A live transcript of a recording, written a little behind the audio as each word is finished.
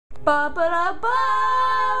Ba ba da ba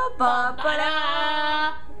ba ba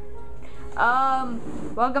da.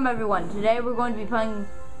 Welcome everyone. Today we're going to be playing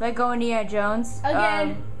Lego Indiana Jones.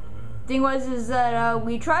 Again. Thing was that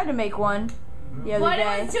we tried to make one the other day.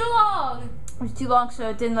 But it was too long. It was too long, so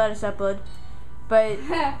it didn't let us upload. But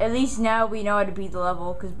at least now we know how to beat the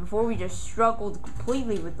level, because before we just struggled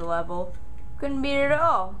completely with the level. Couldn't beat it at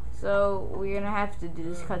all. So we're gonna have to do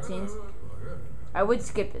these cutscenes. I would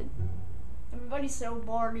skip it. Everybody's so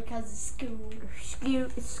bored because it's school.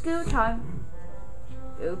 It's school time.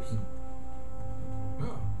 Oops.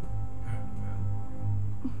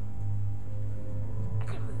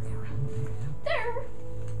 There.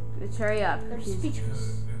 Let's hurry up. They're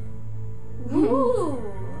speechless. Ooh.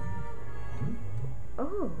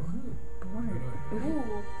 Oh. Ooh.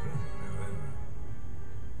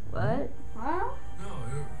 What? Huh?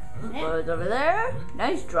 What's over there?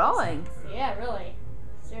 Nice drawing. Yeah, really.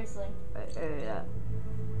 Seriously.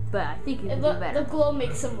 But I think you can do The better. glow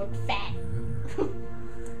makes him look fat.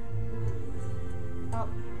 Oh,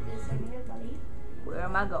 is there here, buddy? Where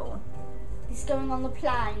am I going? He's going on the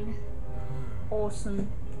plane. Awesome.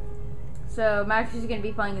 So Max is gonna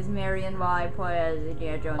be playing as Marion while I play as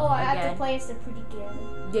Indiana Jones Oh, I have again. to play as the pretty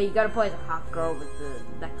girl. Yeah, you gotta play as a hot girl with the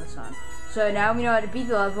necklace on. So now we know how to beat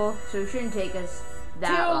the level, so it shouldn't take us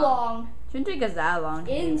that Too long. Shouldn't take us that long.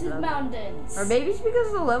 To beat Into the the level. mountains. Or maybe it's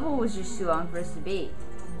because the level was just too long for us to beat.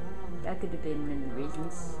 That could have been many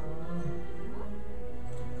reasons.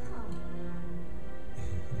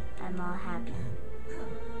 I'm all happy.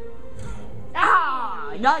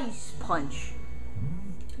 Ah! Nice punch.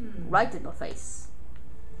 Right in the face.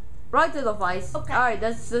 Right in the face. Okay. Alright,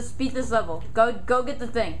 let's beat this level. Go get the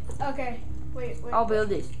thing. Okay. Wait. I'll build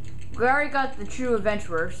this. We already got the true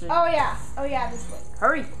adventurer, so Oh yeah, this way.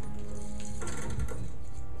 hurry.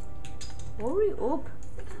 Hurry up.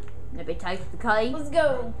 Let me take the key. Let's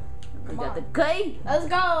go. We Come got on. the key. Let's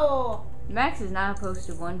go. Max has not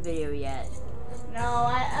posted one video yet. No,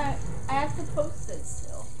 I have to post it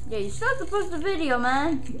still. Yeah, you still have to post a video,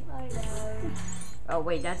 man. I know. Oh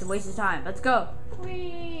wait, that's a waste of time. Let's go.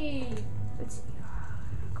 Whee. Let's see.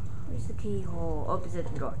 Come on, where's the keyhole? Oh, it's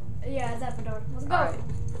at the door. Yeah, it's at the door. Let's go. Alright.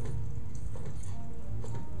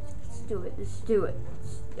 Let's do it. Let's do it.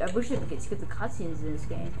 I wish I could skip the cutscenes in this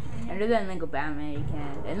game. Other than Lego Batman, you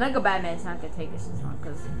can. And Lego Batman's not gonna take us as long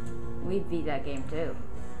because we beat that game too.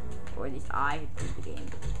 Or at least I beat the game.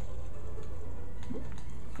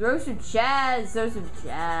 Throw some jazz. Throw some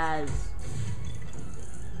jazz.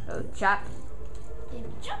 Oh, chop. Hey,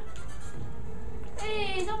 jump. Hey,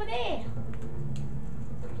 he's over there.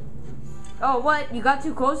 Oh, what? You got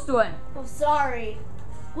too close to him. Oh, sorry.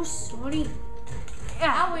 Oh, sorry.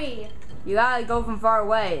 Yeah. Owie. You gotta go from far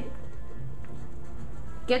away.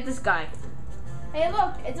 Get this guy. Hey,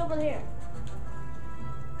 look, it's over there.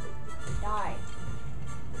 Die.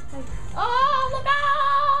 Hey. Oh, look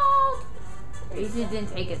out! At least it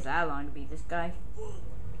didn't take us that long to beat this guy.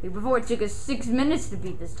 Like before, it took us 6 minutes to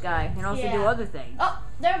beat this guy and also do Yeah. other things. Oh,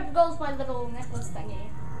 there goes my little necklace thingy.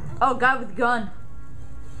 Oh, guy with gun.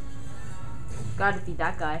 Gotta beat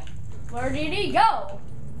that guy. Where did he go?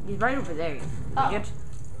 He's right over there. Oh. Idiot.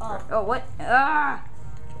 Oh. Oh, what? Ah!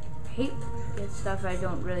 I hate get stuff I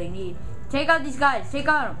don't really need. Take out these guys. Take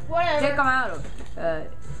out them. Whatever. Take them out.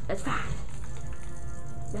 That's fine.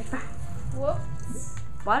 That's fine. Whoops.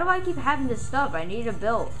 Why do I keep having this stuff? I need a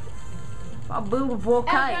build. I'll build a I'll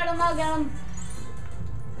get him,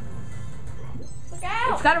 Look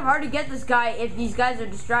out! It's kind of hard to get this guy if these guys are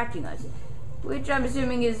distracting us. Which I'm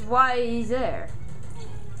assuming is why he's there.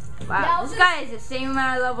 Wow, Now this this- guy has the same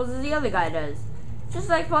amount of levels as the other guy does. Just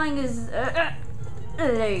like playing his...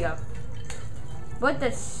 there you go. What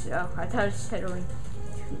that's... Oh, I thought it said only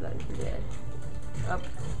 2 guys were dead. Oh,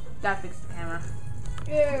 gotta fix the camera.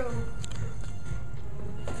 Ew.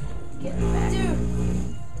 Get him back.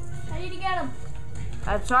 Dude. I need to get him.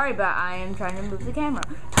 I'm sorry, but I am trying to move the camera.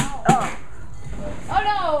 Ow. Oh, Oh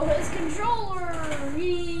no, his controller.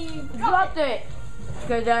 He dropped it.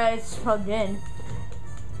 Because it's plugged in.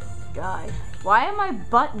 Die. Why are my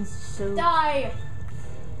buttons so... Die.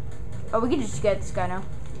 Oh, we can just get this guy now.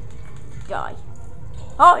 Die.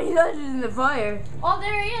 Oh, he landed in the fire. Oh,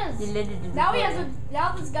 there he He is. landed in the Now he fire. has a.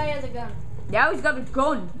 Now this guy has a gun. Now he's got a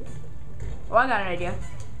gun. Oh, I got an idea.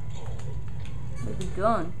 Where's the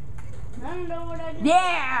gun? I don't know what I did.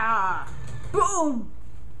 Yeah! Boom!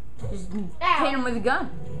 Just hit him with a gun.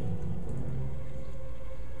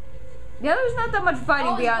 Yeah, there's not that much fighting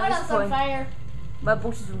Oh, his beyond butt this is on point. fire. My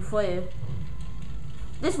bushes will flare.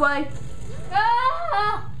 This way.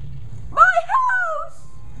 Ah! My house!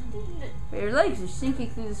 Your legs are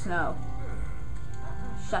sinking through the snow.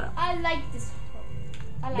 Shut up. I like this.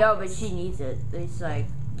 I like No, this. but she needs it. It's like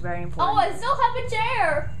very Oh, important. I still have a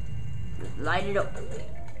chair. Light it up.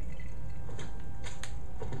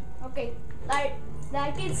 Okay, like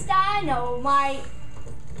it's dynamite.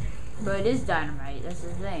 But it is dynamite. That's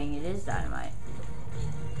the thing. It is dynamite.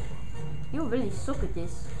 You really suck at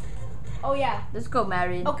this. Oh yeah. Let's go,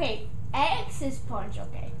 Marion. Okay, X's punch.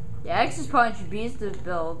 Okay. Yeah, X's punch, B is the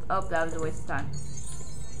build. Oh, that was a waste of time.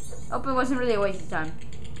 Oh, it wasn't really a waste of time.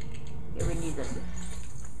 Yeah, we need this.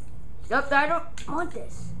 Yup, I don't want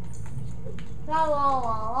this. La la la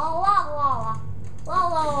la la la la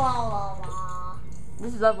la la la la.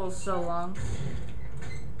 This level is so long.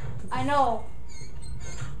 I know.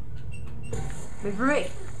 Wait for me.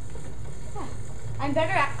 I'm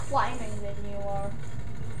better at climbing than you are.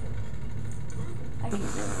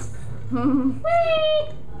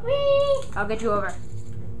 Whee! Whee! I'll get you over.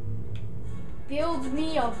 Build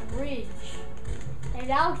me a bridge.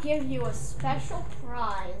 And I'll give you a special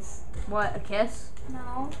prize. What, a kiss?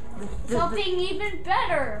 No. The- Something even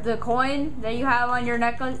better. The coin that you have on your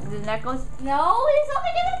necklace? The necklace? No, it's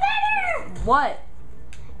something even better. What?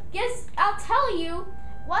 Guess I'll tell you.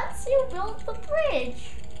 Once you build the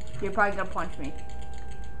bridge. You're probably gonna punch me.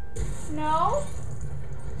 No.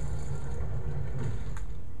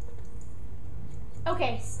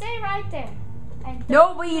 Okay, stay right there. And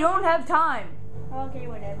No, but you don't have time. okay,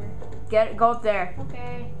 whatever. Go up there.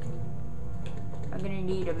 Okay. I'm gonna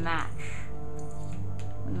need a match.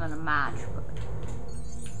 Well, not a match, but.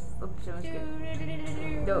 Oops, someone's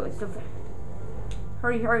good. No, it's over.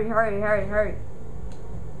 Hurry, hurry, hurry, hurry, hurry.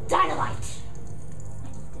 Dynamite.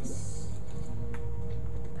 This.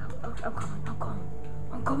 I'm coming.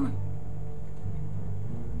 I'm coming.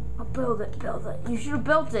 I'll build it. You should have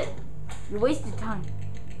built it. You wasted time.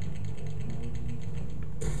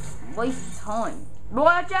 Wasted time.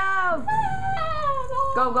 Watch out!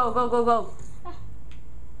 Go, go, go, go, go.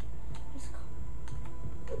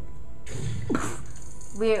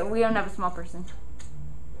 We don't have a small person.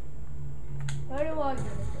 Where do I go?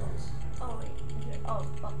 Oh wait. Oh.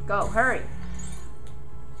 Go, hurry.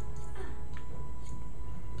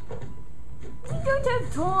 We don't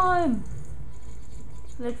have time.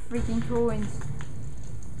 Let freaking coins.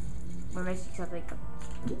 We're missing something.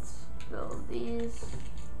 Let's build these.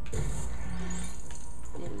 There's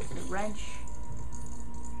the wrench.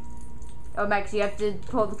 Oh, Max, you have to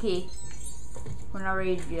pull the key. We're not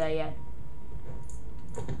ready to do that yet.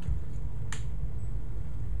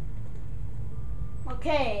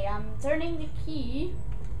 Okay, I'm turning the key.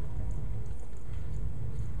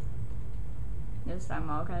 This time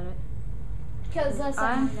I'll cut it. Because that's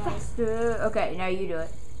I'm something else. faster. Okay, now you do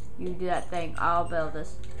it. You do that thing. I'll build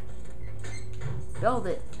this. Build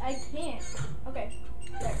it. I can't. Okay.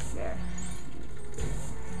 There. There.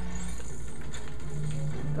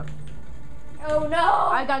 Go. Oh no!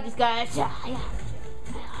 I got this guy.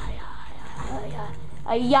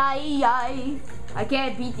 I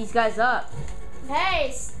can't beat these guys up.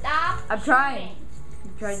 Hey, stop! I'm trying. shooting.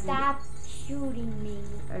 I'm trying to Stop shooting me.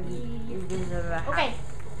 You deserve a half, Okay.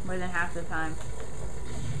 more than half the time.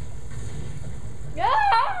 Yeah!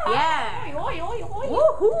 Oi, oi, oi, oi.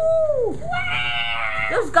 Woohoo!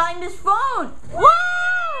 There's a guy in this phone. Woo!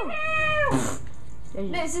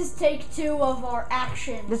 This is take 2 of our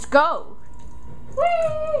action. Let's go.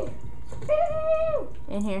 Woo! Woo!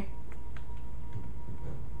 In here.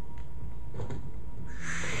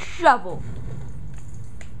 Shovel.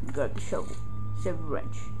 Got the shovel. Shovel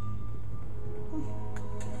wrench.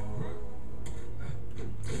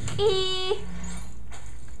 Key.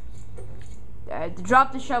 I have to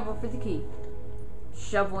drop the shovel for the key.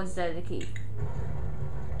 Shovel instead of the key.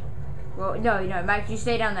 Well, no, Max, you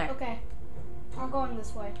stay down there. Okay. I'm going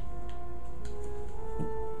this way.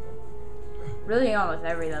 Really, almost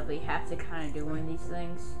every level you have to kind of do one of these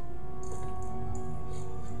things.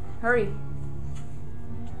 Hurry.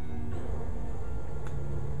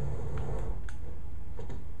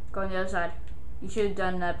 Go on the other side. You should have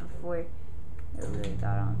done that before it really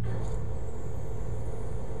got on.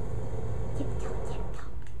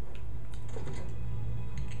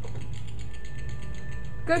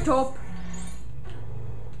 Good top.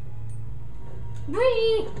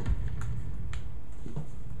 Wee!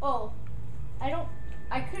 Oh.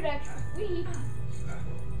 I could actually. Wee!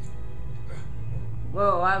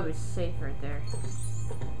 Whoa, I was safe right there.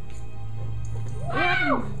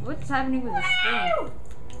 Wow! What's happening with the screen? Wow!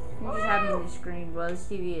 What's just happening with the screen? Well, this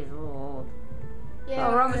TV is a little old. Yeah,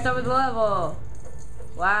 Oh, we're almost done with the level.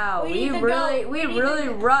 Wow, We we need to really, go. we We need to really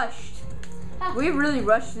go. rushed. We really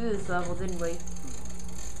rushed through this level, didn't we?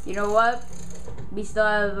 You know what? We still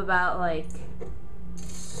have about like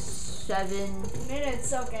 6 7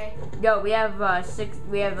 minutes. Okay. No, we have 6.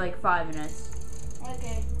 We have like 5 minutes.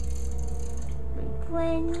 Okay.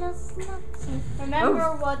 Buenas noches.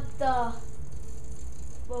 Remember what the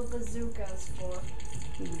bazooka is for.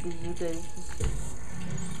 The bazooka is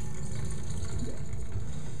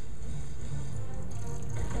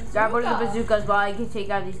grab one of the bazookas while I can take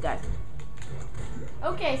out these guys.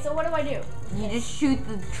 Okay, so what do I do? You just shoot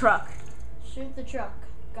the truck. Shoot the truck.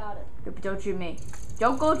 Got it. But don't shoot me.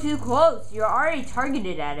 Don't go too close. You're already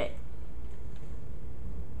targeted at it.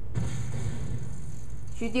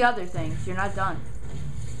 Shoot the other things. You're not done.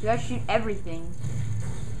 You gotta shoot everything.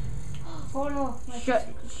 Oh no.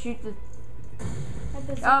 Shoot the...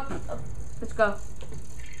 the Up. Let's go.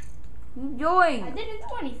 What are you doing? I didn't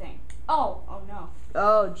do anything. Oh no.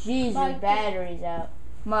 Oh, jeez, your Like battery's out.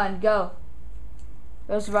 Come on, go.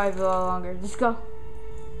 Go survive a little longer. Let's go.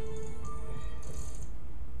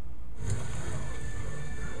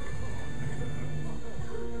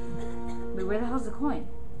 Wait, where the hell's the coin?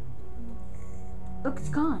 Look, it's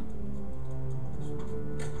gone.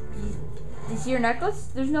 Do you see your necklace?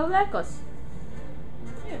 There's no necklace.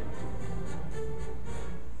 Yeah.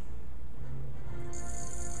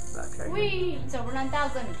 Okay. Whee! It's over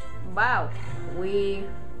 9,000. Wow, we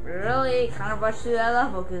really kind of rushed through that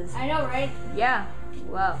level, because, I know, right? yeah,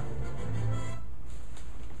 wow.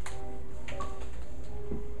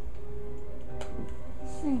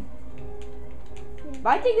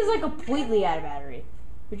 My thing is like completely out of battery,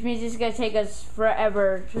 which means it's gonna take us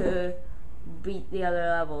forever to beat the other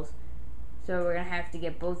levels. So we're gonna have to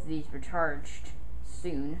get both of these recharged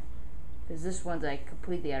soon, because this one's like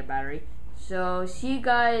completely out of battery. So see you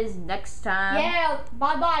guys next time. Yeah,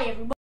 bye-bye, everybody.